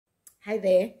Hi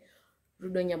there,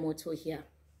 Rudo Nyamoto here.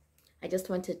 I just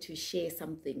wanted to share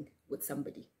something with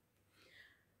somebody.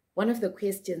 One of the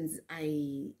questions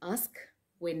I ask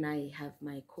when I have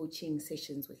my coaching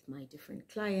sessions with my different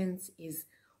clients is,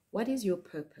 what is your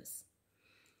purpose?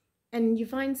 And you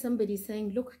find somebody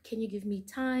saying, look, can you give me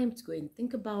time to go and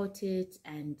think about it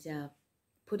and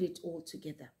put it all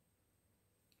together?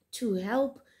 To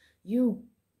help you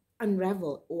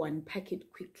unravel or unpack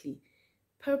it quickly,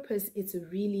 purpose is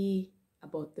really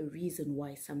about the reason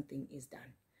why something is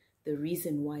done, the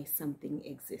reason why something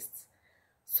exists.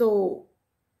 So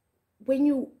when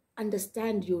you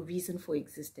understand your reason for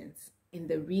existence and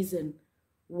the reason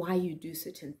why you do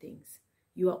certain things,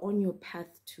 you are on your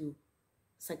path to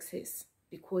success,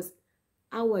 because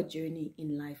our journey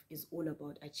in life is all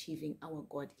about achieving our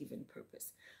God-given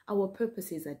purpose. Our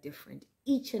purposes are different.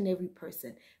 Each and every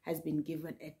person has been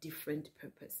given a different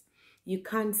purpose. You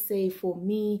can't say, for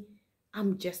me,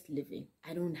 I'm just living.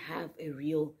 I don't have a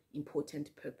real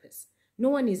important purpose. No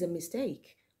one is a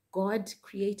mistake. God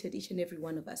created each and every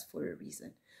one of us for a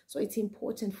reason. So it's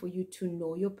important for you to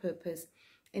know your purpose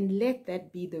and let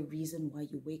that be the reason why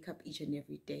you wake up each and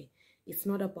every day. It's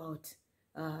not about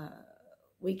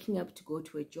waking up to go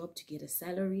to a job to get a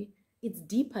salary. It's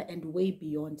deeper and way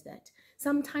beyond that.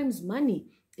 Sometimes money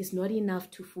is not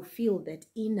enough to fulfill that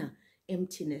inner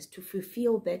emptiness, to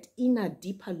fulfill that inner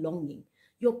deeper longing.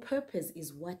 Your purpose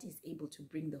is what is able to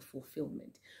bring the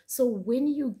fulfillment. So when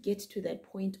you get to that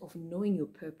point of knowing your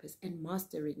purpose and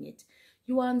mastering it,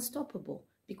 you are unstoppable,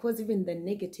 because even the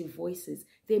negative voices,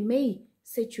 they may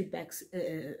set you back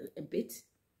a bit,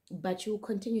 but you'll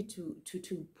continue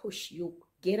to push. You'll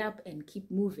get up and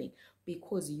keep moving,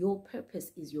 because your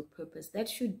purpose is your purpose. That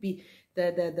should be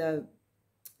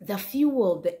the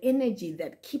fuel, the energy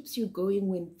that keeps you going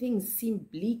when things seem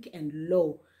bleak and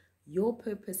low. Your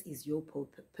purpose is your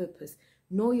purpose.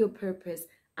 Know your purpose,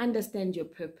 understand your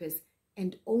purpose,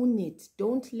 and own it.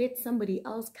 Don't let somebody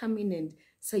else come in and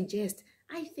suggest,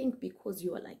 I think because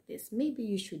you are like this, maybe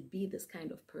you should be this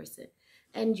kind of person.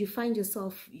 And you find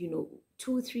yourself,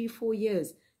 2, 3, 4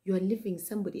 years, you are living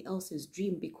somebody else's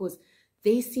dream because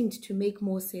they seemed to make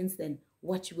more sense than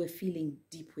what you were feeling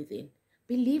deep within.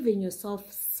 Believe in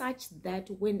yourself such that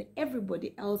when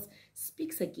everybody else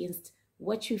speaks against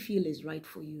what you feel is right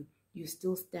for you, you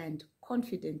still stand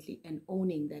confidently and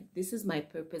owning that this is my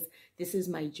purpose, this is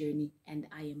my journey, and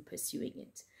I am pursuing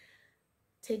it.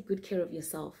 Take good care of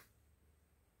yourself.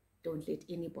 Don't let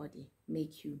anybody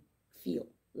make you feel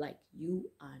like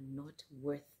you are not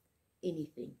worth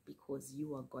anything, because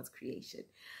you are God's creation.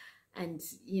 And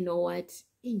you know what?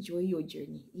 Enjoy your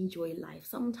journey. Enjoy life.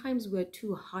 Sometimes we're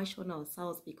too harsh on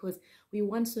ourselves because we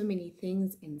want so many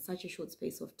things in such a short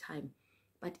space of time.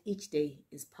 But each day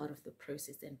is part of the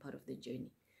process and part of the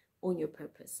journey. Own your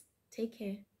purpose. Take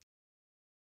care.